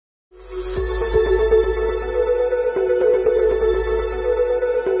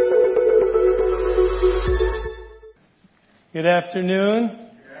Good afternoon.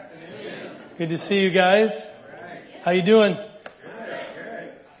 Good to see you guys. How you doing?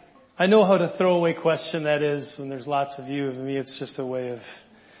 I know how to throw away question that is when there's lots of you. For me, it's just a way of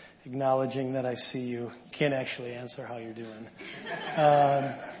acknowledging that I see you. You can't actually answer how you're doing.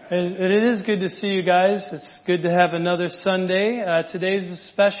 It is good to see you guys. It's good to have another Sunday. Today's a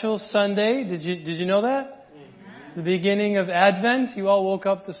special Sunday. Did you know that? The beginning of Advent. You all woke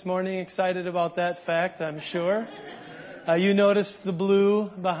up this morning excited about that fact, I'm sure. You noticed the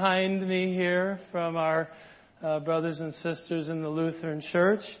blue behind me here from our brothers and sisters in the Lutheran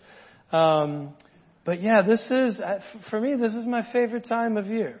Church. But yeah, for me, this is my favorite time of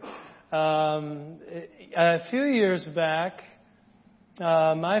year. A few years back,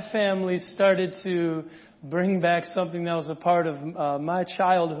 my family started to bring back something that was a part of my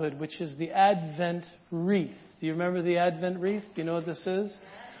childhood, which is the Advent wreath. Do you remember the Advent wreath? Do you know what this is?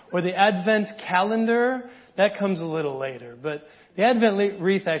 Or the Advent calendar? That comes a little later. But the Advent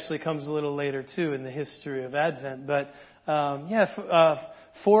wreath actually comes a little later, too, in the history of Advent. But,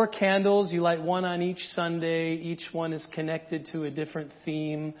 4 candles. You light one on each Sunday. Each one is connected to a different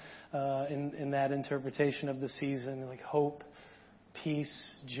theme in that interpretation of the season, like hope,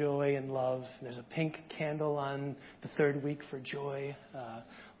 peace, joy, and love. There's a pink candle on the third week for joy, a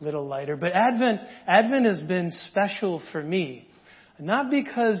little lighter. But Advent has been special for me, not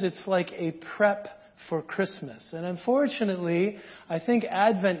because it's like a prep for Christmas. And unfortunately, I think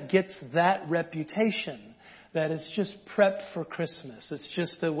Advent gets that reputation, that it's just prep for Christmas. It's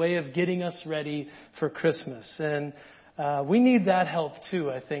just a way of getting us ready for Christmas. And we need that help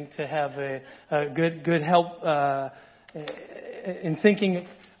too, I think, to have a good help in thinking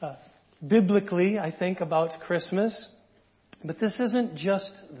biblically, I think, about Christmas. But this isn't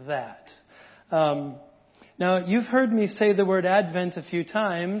just that. Now, you've heard me say the word Advent a few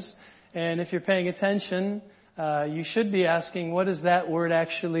times, and if you're paying attention, you should be asking, what does that word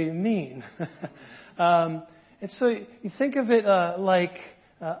actually mean? And so you think of it like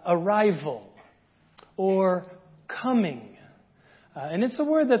arrival or coming. And it's a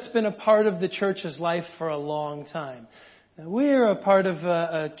word that's been a part of the church's life for a long time. Now, we're a part of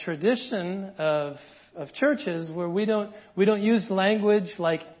a tradition of churches where we don't use language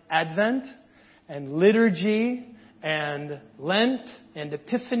like Advent and liturgy and Lent and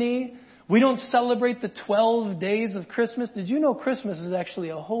Epiphany. We don't celebrate the 12 days of Christmas. Did you know Christmas is actually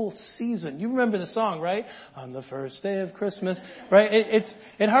a whole season? You remember the song, right? On the first day of Christmas, right?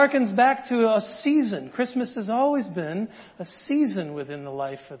 It harkens back to a season. Christmas has always been a season within the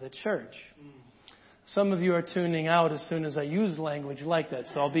life of the church. Some of you are tuning out as soon as I use language like that,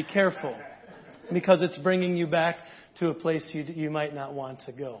 so I'll be careful, because it's bringing you back to a place you might not want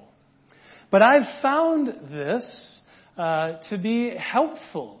to go. But I've found this to be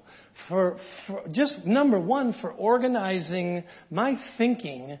helpful for just, number one, for organizing my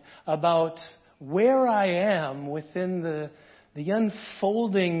thinking about where I am within the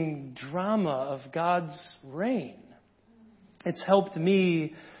unfolding drama of God's reign. It's helped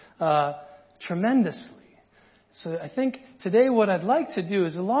me tremendously. So I think today what I'd like to do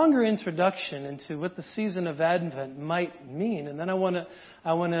is a longer introduction into what the season of Advent might mean, and then I want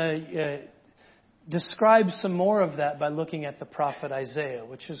to describe some more of that by looking at the prophet Isaiah,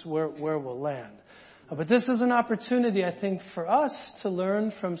 which is where we'll land. But this is an opportunity, I think, for us to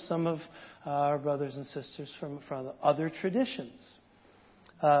learn from some of our brothers and sisters from other traditions.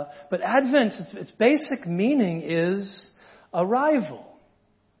 But Advent, its basic meaning is arrival.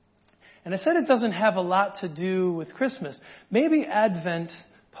 And I said it doesn't have a lot to do with Christmas. Maybe Advent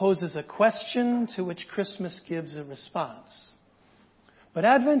poses a question to which Christmas gives a response. But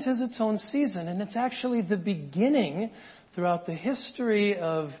Advent is its own season, and it's actually the beginning throughout the history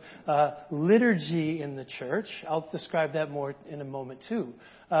of liturgy in the church. I'll describe that more in a moment too.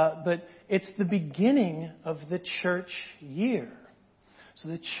 But it's the beginning of the church year. So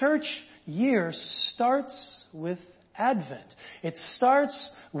the church year starts with Advent. It starts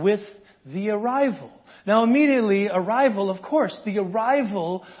with the arrival. Now immediately, arrival, of course, the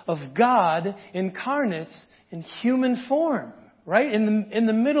arrival of God incarnate in human form. Right? In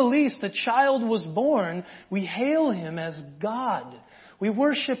the Middle East, a child was born. We hail him as God. We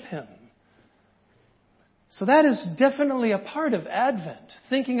worship him. So that is definitely a part of Advent,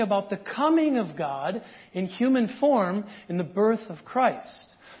 thinking about the coming of God in human form in the birth of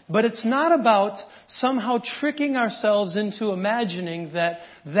Christ. But it's not about somehow tricking ourselves into imagining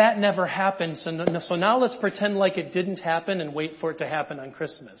that never happened. So now let's pretend like it didn't happen and wait for it to happen on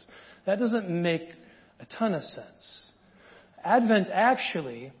Christmas. That doesn't make a ton of sense. Advent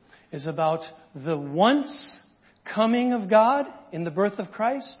actually is about the once coming of God in the birth of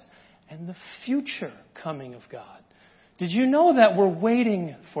Christ and the future coming of God. Did you know that we're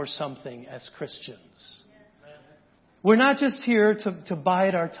waiting for something as Christians? We're not just here to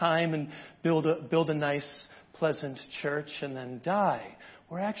bide our time and build a nice, pleasant church and then die.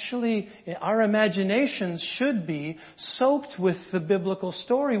 We're actually, our imaginations should be soaked with the biblical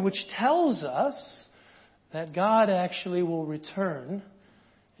story, which tells us that God actually will return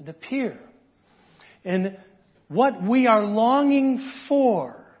and appear. And what we are longing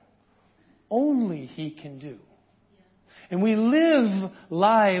for, only He can do. And we live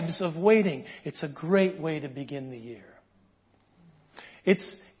lives of waiting. It's a great way to begin the year. It's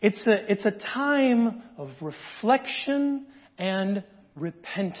a time of reflection and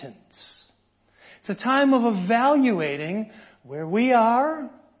repentance. It's a time of evaluating where we are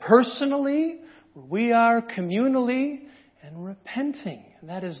personally, where we are communally, and repenting. And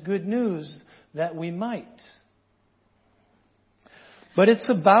that is good news that we might. But it's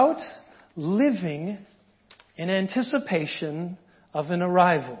about living in anticipation of an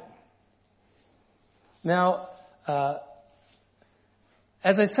arrival. Now,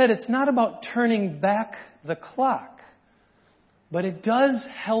 as I said, it's not about turning back the clock, but it does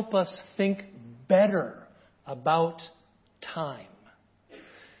help us think better about time.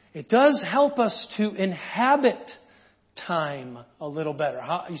 It does help us to inhabit time a little better.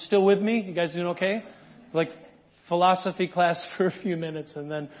 Are you still with me? You guys doing okay? It's like philosophy class for a few minutes and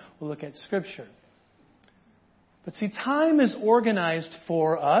then we'll look at Scripture. But see, time is organized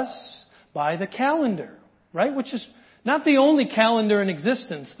for us by the calendar, right? Which is not the only calendar in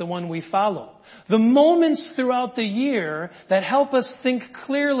existence, the one we follow. The moments throughout the year that help us think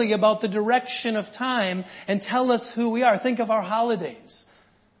clearly about the direction of time and tell us who we are. Think of our holidays.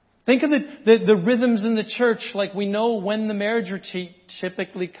 Think of the rhythms in the church, like we know when the marriage retreat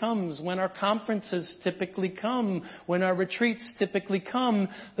typically comes, when our conferences typically come, when our retreats typically come.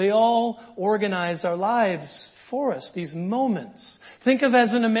 They all organize our lives for us, these moments. Think of,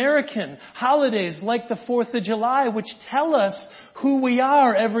 as an American, holidays like the 4th of July, which tell us who we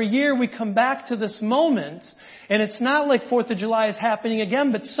are. Every year we come back to this moment, and it's not like 4th of July is happening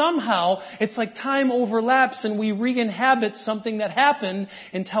again, but somehow it's like time overlaps and we re-inhabit something that happened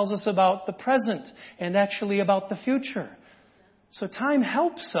and tells us about the present and actually about the future. So time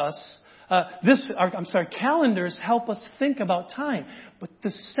helps us. Calendars help us think about time. But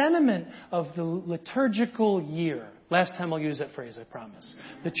the sentiment of the liturgical year, last time I'll use that phrase, I promise.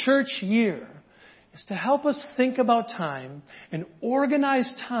 The church year is to help us think about time and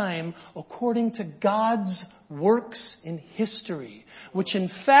organize time according to God's works in history, which in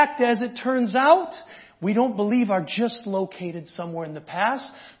fact, as it turns out, we don't believe are just located somewhere in the past,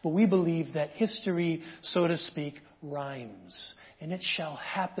 but we believe that history, so to speak, rhymes. And it shall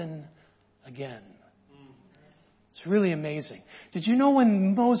happen again. It's really amazing. Did you know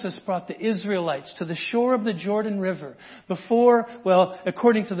when Moses brought the Israelites to the shore of the Jordan River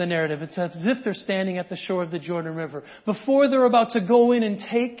according to the narrative, it's as if they're standing at the shore of the Jordan River. Before they're about to go in and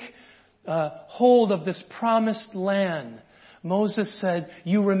take hold of this promised land, Moses said,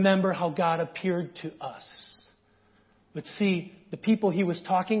 "You remember how God appeared to us." But see, the people he was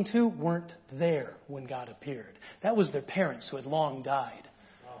talking to weren't there when God appeared. That was their parents who had long died.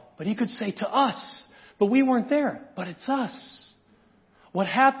 But he could say to us, but we weren't there. But it's us. What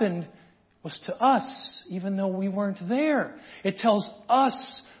happened was to us, even though we weren't there. It tells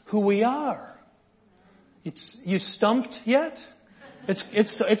us who we are. You stumped yet?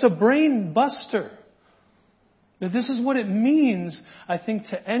 It's a brain buster. But this is what it means, I think,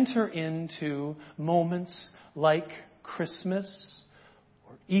 to enter into moments like Christmas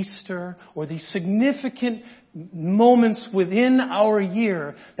or Easter or these significant moments within our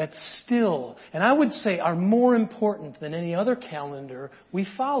year that still, and I would say, are more important than any other calendar we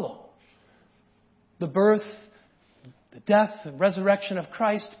follow. The birth, the death, the resurrection of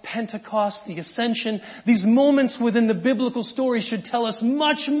Christ, Pentecost, the Ascension. These moments within the biblical story should tell us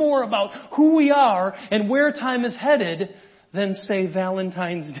much more about who we are and where time is headed than, say,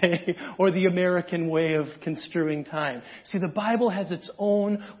 Valentine's Day or the American way of construing time. See, the Bible has its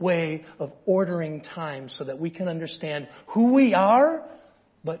own way of ordering time so that we can understand who we are,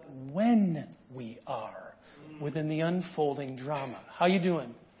 but when we are within the unfolding drama. How you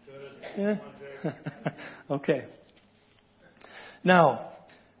doing? Good. Yeah? Okay. Now,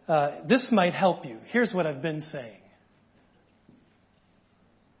 this might help you. Here's what I've been saying.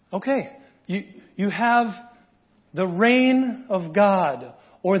 Okay, you have the reign of God,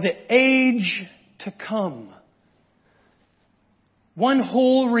 or the age to come. One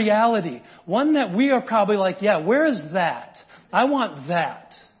whole reality. One that we are probably like, yeah, where is that? I want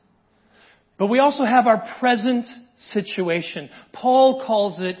that. But we also have our present situation. Paul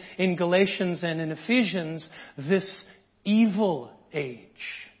calls it in Galatians and in Ephesians this evil age,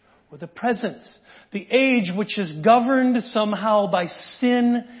 or the present, the age which is governed somehow by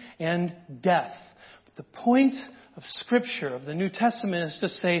sin and death. But the point of Scripture, of the New Testament, is to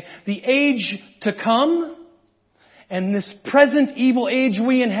say the age to come and this present evil age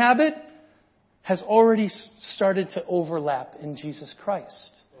we inhabit has already started to overlap in Jesus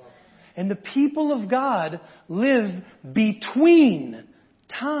Christ. And the people of God live between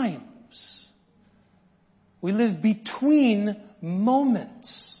times. We live between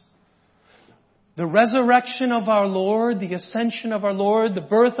moments. The resurrection of our Lord, the ascension of our Lord, the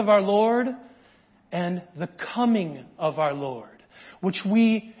birth of our Lord, and the coming of our Lord, which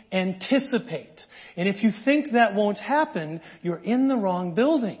we anticipate. And if you think that won't happen, you're in the wrong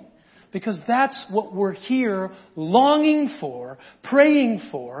building. Because that's what we're here longing for, praying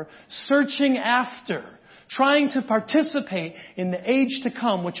for, searching after, trying to participate in the age to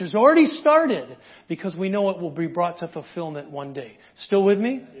come, which has already started, because we know it will be brought to fulfillment one day. Still with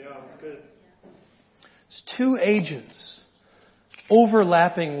me? Yeah, good. It's two ages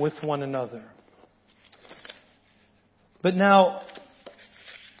overlapping with one another. But now,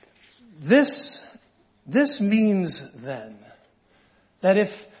 this means then that if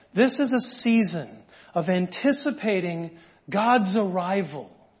this is a season of anticipating God's arrival,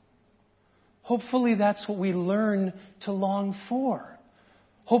 hopefully that's what we learn to long for.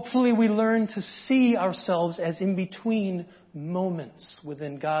 Hopefully we learn to see ourselves as in between moments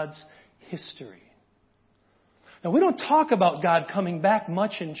within God's history. Now, we don't talk about God coming back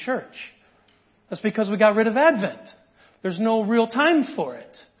much in church. That's because we got rid of Advent. There's no real time for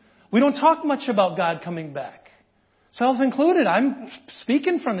it. We don't talk much about God coming back. Self-included. I'm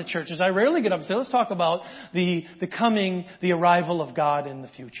speaking from the churches. I rarely get up and say, let's talk about the arrival of God in the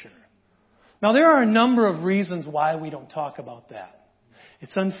future. Now, there are a number of reasons why we don't talk about that.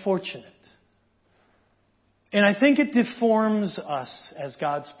 It's unfortunate. And I think it deforms us as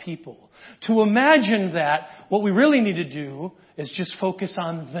God's people to imagine that what we really need to do is just focus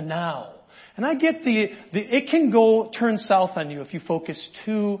on the now. And I get it can turn south on you if you focus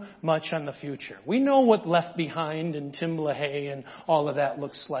too much on the future. We know what Left Behind and Tim LaHaye and all of that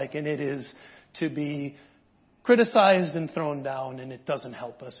looks like, and it is to be criticized and thrown down, and it doesn't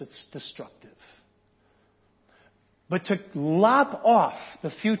help us. It's destructive. But to lop off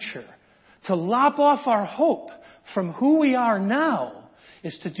the future, to lop off our hope from who we are now,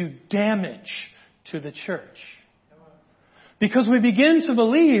 is to do damage to the church. Because we begin to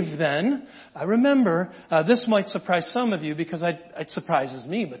believe then, I remember, this might surprise some of you because it surprises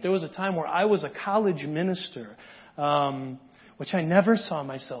me, but there was a time where I was a college minister, which I never saw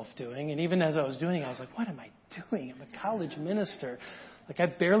myself doing. And even as I was doing it, I was like, what am I doing? I'm a college minister. Like, I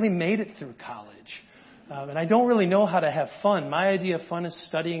barely made it through college. And I don't really know how to have fun. My idea of fun is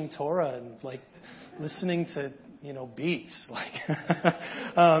studying Torah and, like, listening to, beats.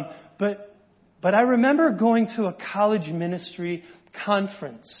 But I remember going to a college ministry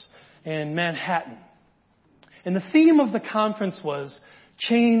conference in Manhattan. And the theme of the conference was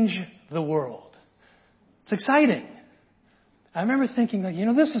change the world. It's exciting. I remember thinking,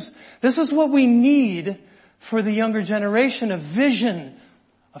 this is what we need for the younger generation, a vision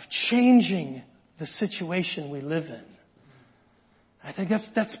of changing the situation we live in. I think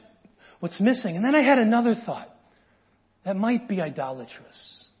that's what's missing. And then I had another thought. That might be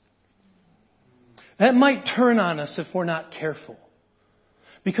idolatrous. That might turn on us if we're not careful.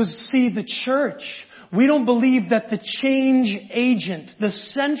 Because, see, the church, we don't believe that the change agent, the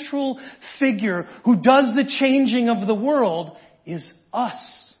central figure who does the changing of the world, is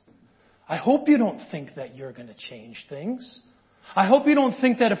us. I hope you don't think that you're going to change things. I hope you don't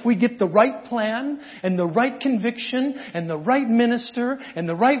think that if we get the right plan and the right conviction and the right minister and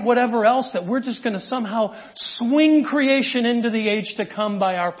the right whatever else, that we're just going to somehow swing creation into the age to come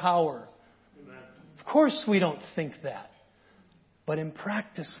by our power. Of course we don't think that. But in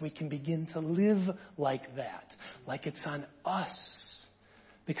practice we can begin to live like that. Like it's on us.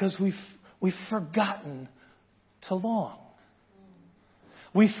 Because we've forgotten to long.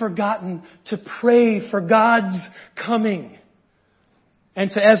 We've forgotten to pray for God's coming. And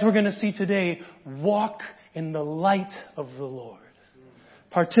to, as we're going to see today, walk in the light of the Lord.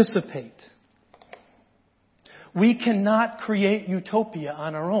 Participate. We cannot create utopia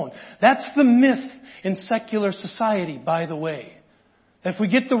on our own. That's the myth in secular society, by the way. If we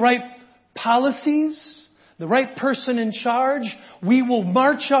get the right policies, the right person in charge, we will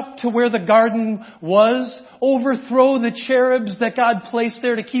march up to where the garden was, overthrow the cherubs that God placed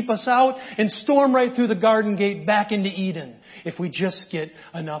there to keep us out, and storm right through the garden gate back into Eden, if we just get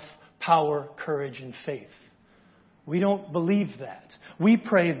enough power, courage, and faith. We don't believe that. We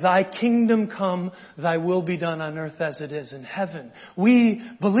pray, Thy kingdom come, Thy will be done on earth as it is in heaven. We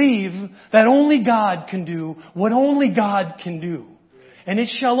believe that only God can do what only God can do. And it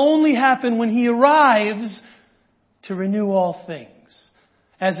shall only happen when He arrives to renew all things.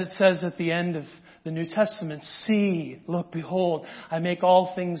 As it says at the end of the New Testament, see, look, behold, I make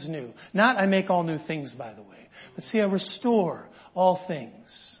all things new. Not I make all new things, by the way. But see, I restore all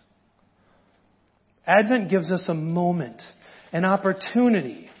things. Advent gives us a moment, an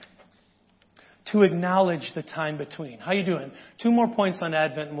opportunity to acknowledge the time between. How you doing? 2 more points on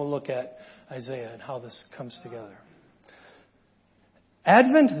Advent and we'll look at Isaiah and how this comes together.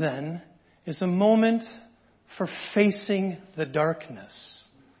 Advent then is a moment for facing the darkness.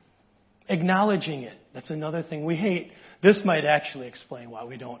 Acknowledging it. That's another thing we hate. This might actually explain why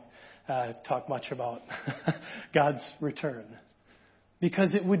we don't talk much about God's return.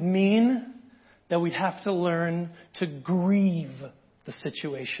 Because it would mean that we'd have to learn to grieve the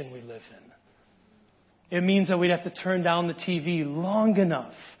situation we live in. It means that we'd have to turn down the TV long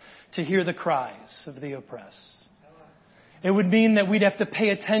enough to hear the cries of the oppressed. It would mean that we'd have to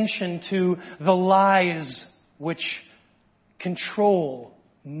pay attention to the lies which control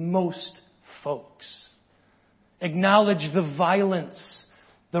most folks. Acknowledge the violence,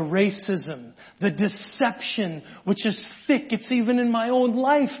 the racism, the deception, which is thick. It's even in my own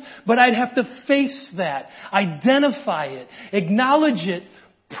life. But I'd have to face that, identify it, acknowledge it,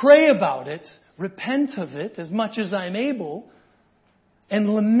 pray about it, repent of it as much as I'm able, and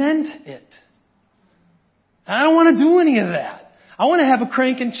lament it. I don't want to do any of that. I want to have a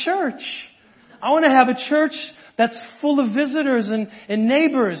cranking church. I want to have a church that's full of visitors and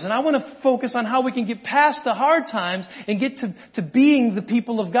neighbors. And I want to focus on how we can get past the hard times and get to being the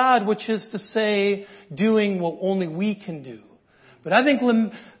people of God, which is to say, doing what only we can do. But I think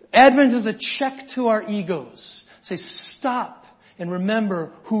Advent is a check to our egos. Say, stop and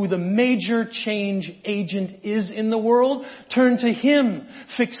remember who the major change agent is in the world. Turn to Him.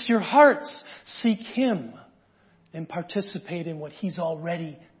 Fix your hearts. Seek Him. And participate in what He's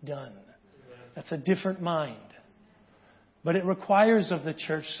already done. That's a different mind. But it requires of the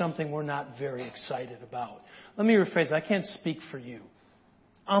church something we're not very excited about. Let me rephrase. I can't speak for you.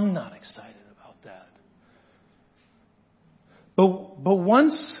 I'm not excited about that. But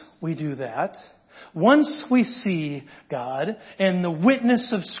once we do that, once we see God and the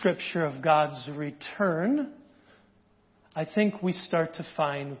witness of Scripture of God's return, I think we start to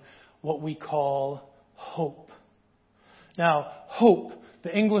find what we call hope. Now, hope,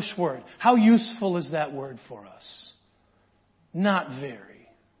 the English word, how useful is that word for us? Not very.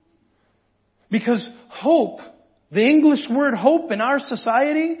 Because hope, the English word hope in our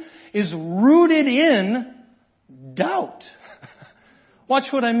society is rooted in doubt. Watch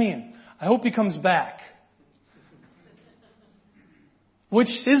what I mean. I hope he comes back. Which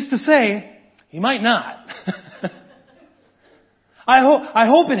is to say, he might not. I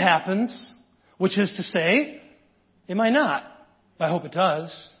hope it happens, which is to say, it might not. I hope it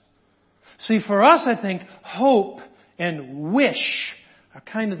does. See, for us, I think hope and wish are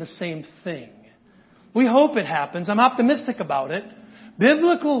kind of the same thing. We hope it happens. I'm optimistic about it.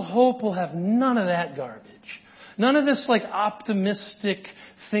 Biblical hope will have none of that garbage. None of this like optimistic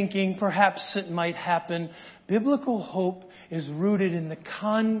thinking, perhaps it might happen. Biblical hope is rooted in the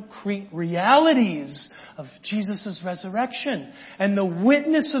concrete realities of Jesus' resurrection and the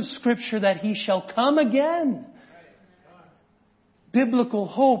witness of Scripture that He shall come again. Biblical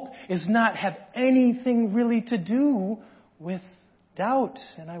hope is not have anything really to do with doubt.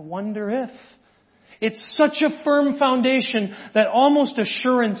 And I wonder if. It's such a firm foundation that almost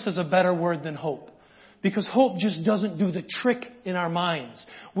assurance is a better word than hope. Because hope just doesn't do the trick in our minds.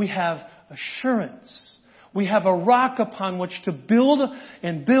 We have assurance. We have a rock upon which to build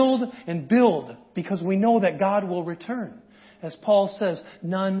and build and build. Because we know that God will return. As Paul says,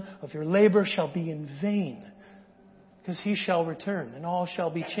 none of your labor shall be in vain. Because He shall return, and all shall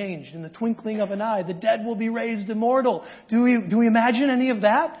be changed. In the twinkling of an eye, the dead will be raised immortal. Do we imagine any of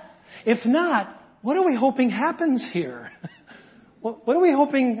that? If not, what are we hoping happens here? What are we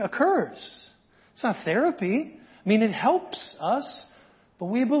hoping occurs? It's not therapy. I mean, it helps us. But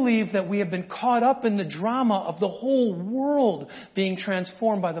we believe that we have been caught up in the drama of the whole world being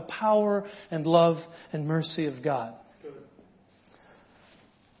transformed by the power and love and mercy of God.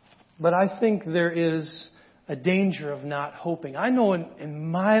 But I think there is a danger of not hoping. I know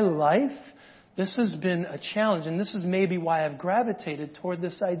in my life, this has been a challenge, and this is maybe why I've gravitated toward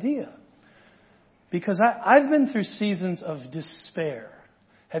this idea. Because I've been through seasons of despair.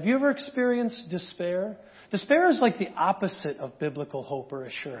 Have you ever experienced despair? Despair is like the opposite of biblical hope or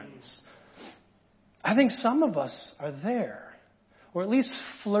assurance. I think some of us are there, or at least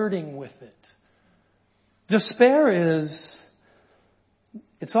flirting with it. Despair is,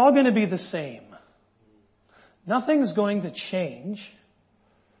 it's all going to be the same. Nothing's going to change.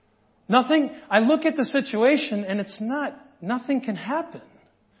 I look at the situation and nothing can happen.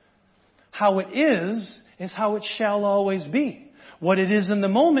 How it is how it shall always be. What it is in the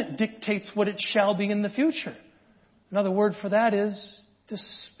moment dictates what it shall be in the future. Another word for that is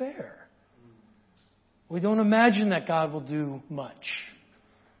despair. We don't imagine that God will do much.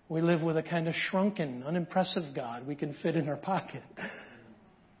 We live with a kind of shrunken, unimpressive God we can fit in our pocket.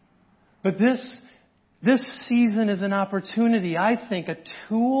 But this season is an opportunity, I think, a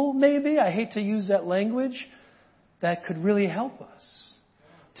tool maybe, I hate to use that language, that could really help us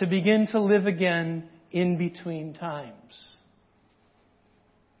to begin to live again in between times.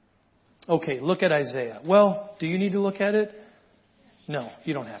 Okay, look at Isaiah. Well, do you need to look at it? No,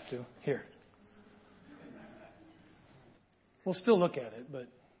 you don't have to. Here. We'll still look at it, but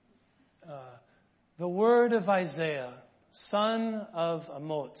the word of Isaiah, son of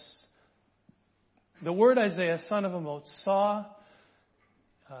Amoz. The word Isaiah, son of Amoz, saw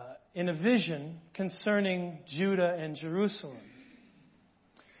in a vision concerning Judah and Jerusalem.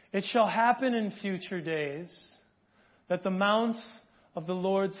 It shall happen in future days that the mounts of the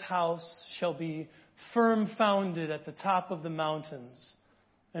Lord's house shall be firm founded at the top of the mountains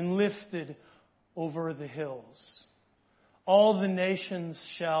and lifted over the hills. All the nations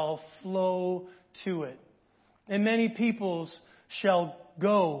shall flow to it, and many peoples shall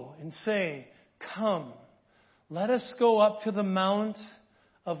go and say, Come, let us go up to the mount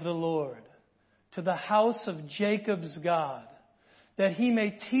of the Lord, to the house of Jacob's God, that He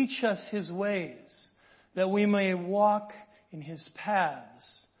may teach us His ways, that we may walk in His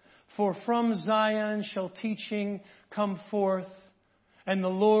paths. For from Zion shall teaching come forth, and the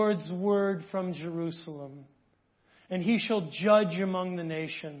Lord's word from Jerusalem. And He shall judge among the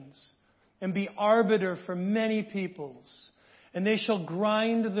nations, and be arbiter for many peoples. And they shall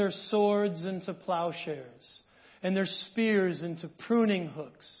grind their swords into plowshares, and their spears into pruning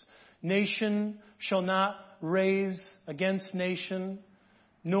hooks. Nation shall not raise against nation,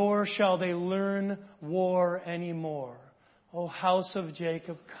 nor shall they learn war anymore. O house of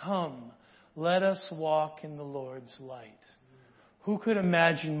Jacob, come, let us walk in the Lord's light. Who could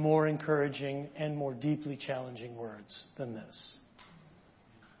imagine more encouraging and more deeply challenging words than this?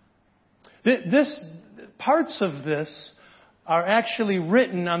 Parts of this are actually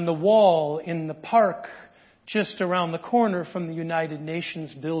written on the wall in the park just around the corner from the United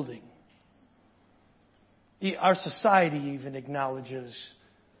Nations building. Our society even acknowledges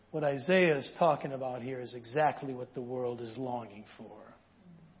what Isaiah is talking about here is exactly what the world is longing for.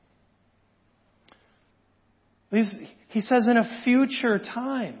 He says in a future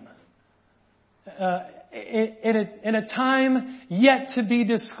time, in a time yet to be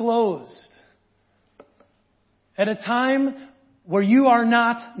disclosed, at a time where you are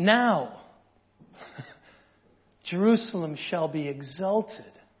not now, Jerusalem shall be exalted.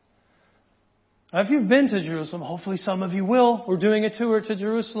 Now, if you've been to Jerusalem, hopefully some of you will. We're doing a tour to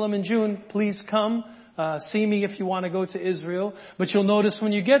Jerusalem in June. Please come. See me if you want to go to Israel. But you'll notice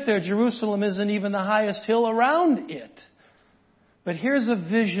when you get there, Jerusalem isn't even the highest hill around it. But here's a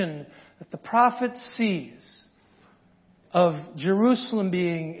vision that the prophet sees of Jerusalem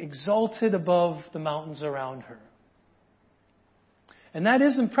being exalted above the mountains around her. And that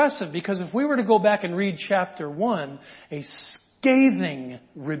is impressive because if we were to go back and read chapter 1, a scathing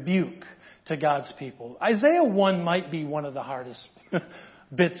rebuke to God's people. Isaiah 1 might be one of the hardest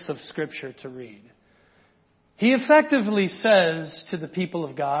bits of Scripture to read. He effectively says to the people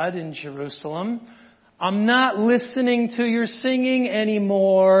of God in Jerusalem, I'm not listening to your singing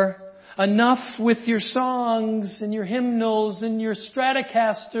anymore. Enough with your songs and your hymnals and your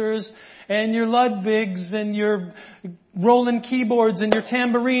Stratocasters and your Ludwigs and your Roland keyboards and your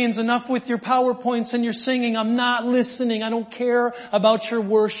tambourines. Enough with your PowerPoints and your singing. I'm not listening. I don't care about your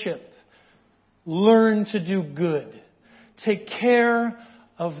worship. Learn to do good. Take care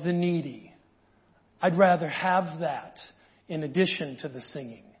of the needy. I'd rather have that in addition to the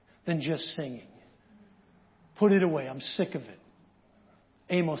singing than just singing. Put it away. I'm sick of it.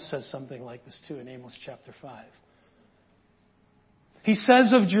 Amos says something like this too in Amos chapter 5. He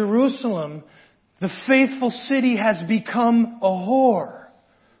says of Jerusalem, the faithful city has become a whore,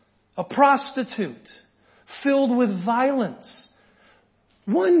 a prostitute, filled with violence.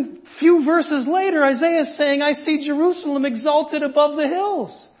 One few verses later, Isaiah is saying, I see Jerusalem exalted above the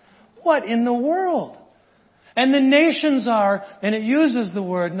hills. What in the world? And the nations are, and it uses the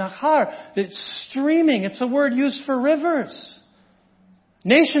word nahar, it's streaming. It's a word used for rivers.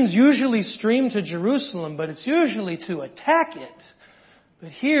 Nations usually stream to Jerusalem, but it's usually to attack it.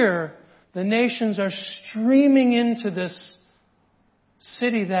 But here, the nations are streaming into this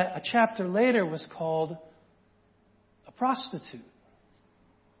city that a chapter later was called a prostitute.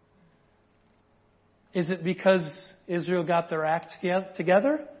 Is it because Israel got their act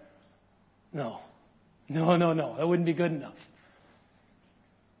together? No. No. That wouldn't be good enough.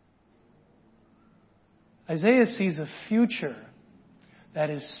 Isaiah sees a future that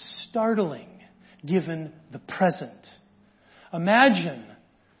is startling given the present. Imagine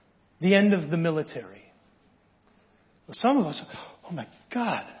the end of the military. Some of us, oh my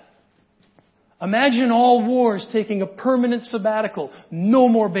God. Imagine all wars taking a permanent sabbatical. No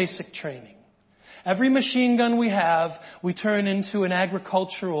more basic training. Every machine gun we have, we turn into an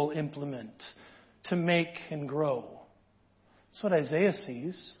agricultural implement to make and grow. That's what Isaiah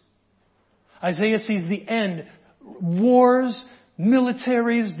sees. Isaiah sees the end. Wars,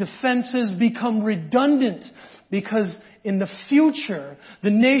 militaries, defenses become redundant because in the future,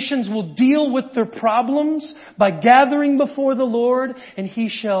 the nations will deal with their problems by gathering before the Lord, and He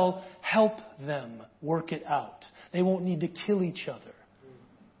shall help them work it out. They won't need to kill each other.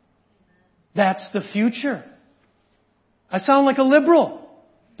 That's the future. I sound like a liberal,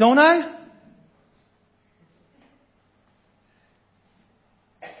 don't I?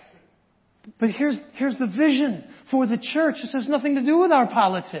 But here's the vision for the church. This has nothing to do with our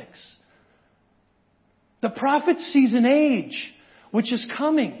politics. The prophet sees an age which is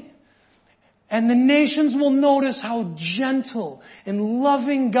coming. And the nations will notice how gentle and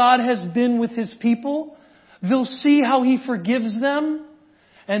loving God has been with His people. They'll see how He forgives them.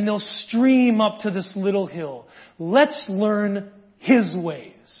 And they'll stream up to this little hill. Let's learn His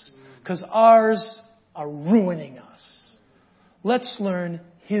ways. Because ours are ruining us. Let's learn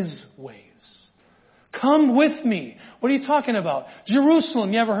His ways. Come with me. What are you talking about?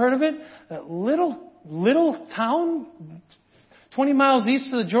 Jerusalem, you ever heard of it? That little town 20 miles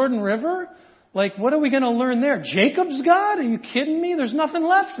east of the Jordan River? Like, what are we going to learn there? Jacob's God? Are you kidding me? There's nothing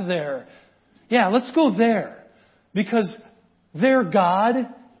left there. Yeah, let's go there. Because their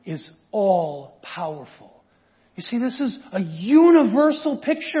God is all powerful. You see, this is a universal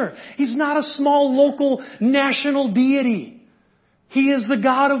picture. He's not a small local national deity. He is the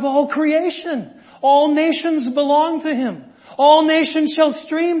God of all creation. All nations belong to Him. All nations shall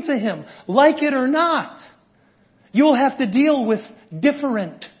stream to Him, like it or not. You'll have to deal with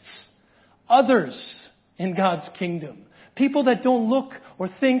differents, others in God's kingdom. People that don't look or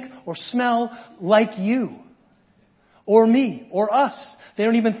think or smell like you. Or me, or us. They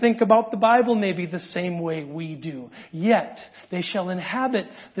don't even think about the Bible maybe the same way we do. Yet, they shall inhabit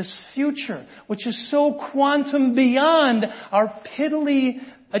this future, which is so quantum beyond our piddly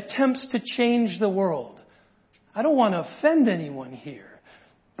attempts to change the world. I don't want to offend anyone here,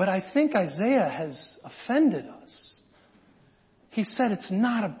 but I think Isaiah has offended us. He said it's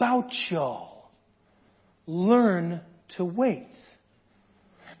not about y'all. Learn to wait.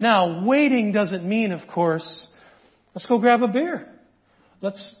 Now, waiting doesn't mean, of course, let's go grab a beer.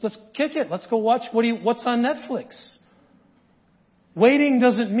 Let's kick it. Let's go watch what's on Netflix. Waiting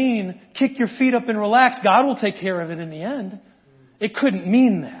doesn't mean kick your feet up and relax. God will take care of it in the end. It couldn't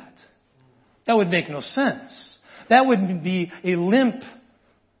mean that. That would make no sense. That would be a limp,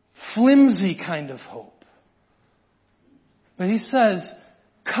 flimsy kind of hope. But He says,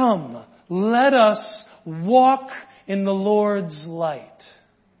 come, let us walk in the Lord's light.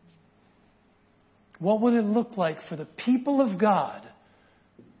 What would it look like for the people of God?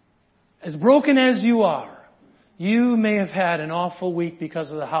 As broken as you are, you may have had an awful week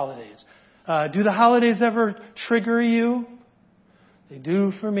because of the holidays. Do the holidays ever trigger you? They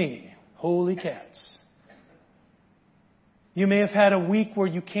do for me. Holy cats. You may have had a week where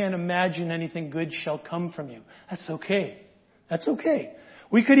you can't imagine anything good shall come from you. That's okay. That's okay.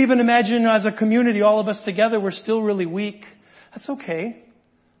 We could even imagine as a community, all of us together, we're still really weak. That's okay.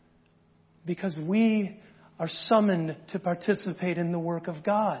 Because we are summoned to participate in the work of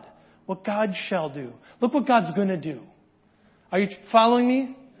God. What God shall do. Look what God's going to do. Are you following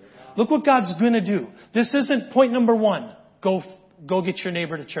me? Look what God's going to do. This isn't point number 1. Go get your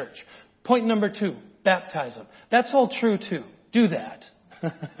neighbor to church. Point number 2. Baptize them. That's all true too. Do that.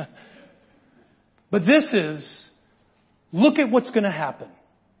 But this is, look at what's going to happen.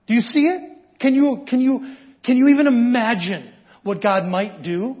 Do you see it? Can you even imagine what God might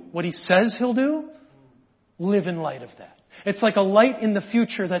do? What He says He'll do? Live in light of that. It's like a light in the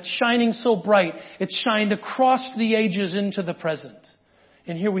future that's shining so bright, it's shined across the ages into the present.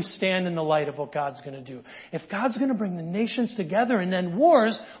 And here we stand in the light of what God's going to do. If God's going to bring the nations together and end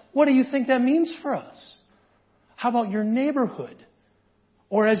wars, what do you think that means for us? How about your neighborhood?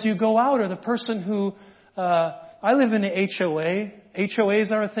 Or as you go out, or the person who, I live in an HOA. HOAs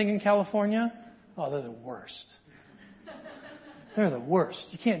are a thing in California. Oh, they're the worst. They're the worst.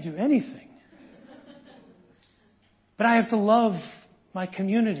 You can't do anything. But I have to love my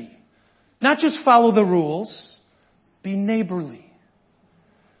community. Not just follow the rules, be neighborly.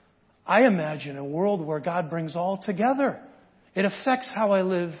 I imagine a world where God brings all together. It affects how I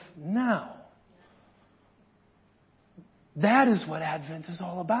live now. That is what Advent is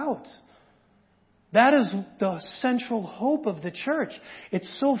all about. That is the central hope of the church.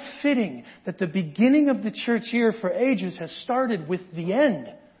 It's so fitting that the beginning of the church year for ages has started with the end.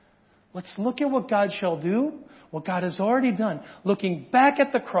 Let's look at what God shall do, what God has already done, looking back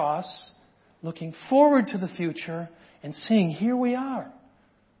at the cross, looking forward to the future, and seeing here we are.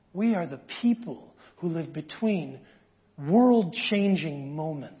 We are the people who live between world-changing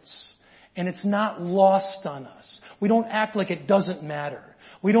moments. And it's not lost on us. We don't act like it doesn't matter.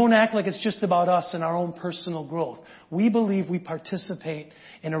 We don't act like it's just about us and our own personal growth. We believe we participate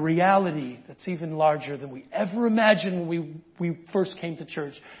in a reality that's even larger than we ever imagined when we first came to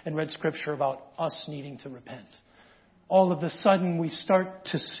church and read Scripture about us needing to repent. All of a sudden we start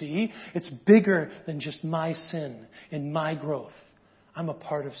to see it's bigger than just my sin and my growth. I'm a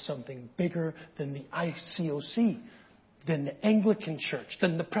part of something bigger than the ICOC, than the Anglican Church,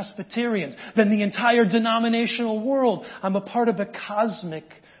 than the Presbyterians, than the entire denominational world. I'm a part of a cosmic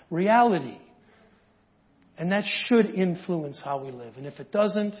reality. And that should influence how we live. And if it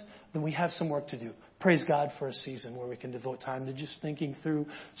doesn't, then we have some work to do. Praise God for a season where we can devote time to just thinking through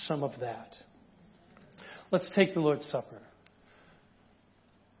some of that. Let's take the Lord's Supper.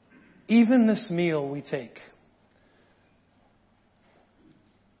 Even this meal we take,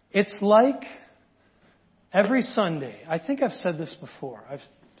 it's like every Sunday. I think I've said this before. I've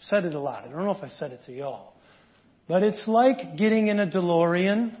said it a lot. I don't know if I said it to y'all. But it's like getting in a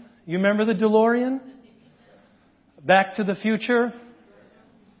DeLorean. You remember the DeLorean? Back to the Future?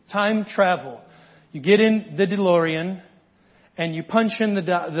 Time travel. You get in the DeLorean and you punch in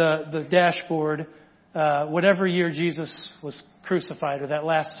the dashboard whatever year Jesus was crucified or that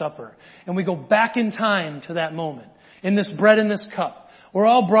Last Supper. And we go back in time to that moment. In this bread and this cup. We're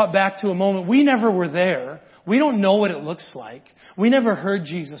all brought back to a moment. We never were there. We don't know what it looks like. We never heard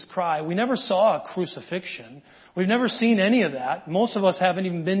Jesus cry. We never saw a crucifixion. We've never seen any of that. Most of us haven't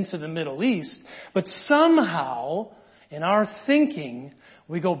even been to the Middle East. But somehow, in our thinking,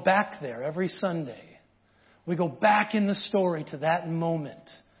 we go back there every Sunday. We go back in the story to that moment.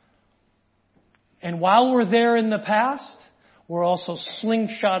 And while we're there in the past, we're also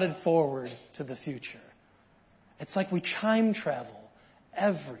slingshotted forward to the future. It's like we time travel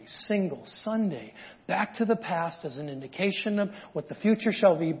every single Sunday back to the past as an indication of what the future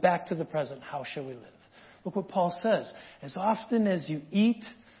shall be, back to the present. How shall we live? Look what Paul says. As often as you eat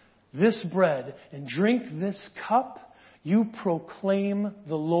this bread and drink this cup, you proclaim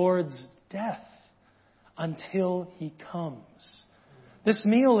the Lord's death until He comes. This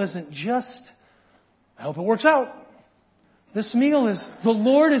meal isn't just, I hope it works out. This meal is, the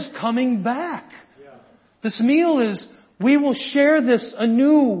Lord is coming back. This meal is, we will share this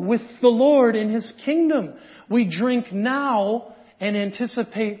anew with the Lord in His kingdom. We drink now and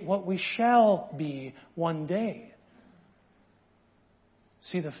anticipate what we shall be one day.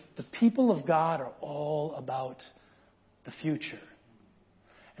 See, the people of God are all about the future.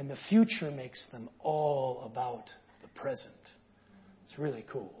 And the future makes them all about the present. It's really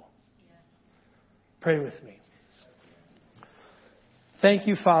cool. Pray with me. Thank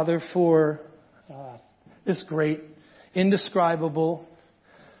you, Father, for this great, indescribable,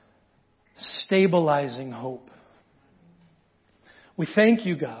 stabilizing hope. We thank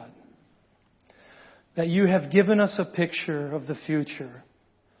you, God, that you have given us a picture of the future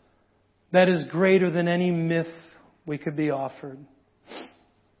that is greater than any myth we could be offered.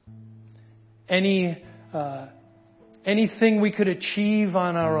 Anything we could achieve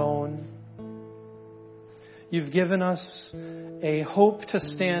on our own. You've given us a hope to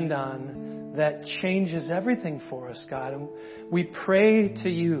stand on that changes everything for us, God. And we pray to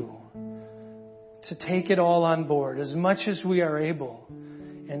you to take it all on board as much as we are able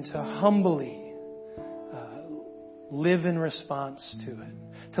and to humbly live in response to it.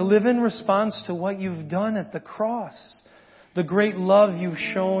 To live in response to what you've done at the cross. The great love you've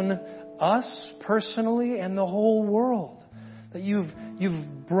shown us personally and the whole world. That you've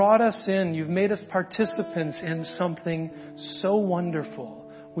brought us in. You've made us participants in something so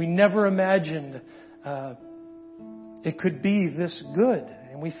wonderful. We never imagined it could be this good.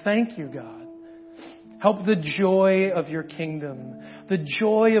 And we thank you, God. Help the joy of your kingdom, the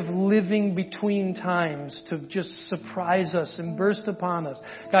joy of living between times to just surprise us and burst upon us.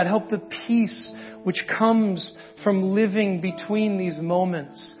 God, help the peace which comes from living between these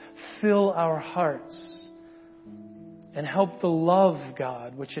moments fill our hearts. And help the love,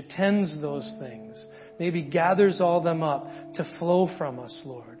 God, which attends those things, maybe gathers all them up to flow from us,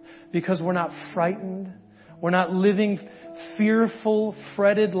 Lord. Because we're not frightened. We're not living fearful,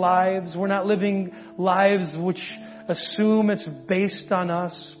 fretted lives. We're not living lives which assume it's based on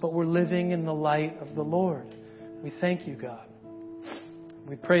us, but we're living in the light of the Lord. We thank you, God.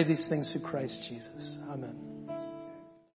 We pray these things through Christ Jesus. Amen.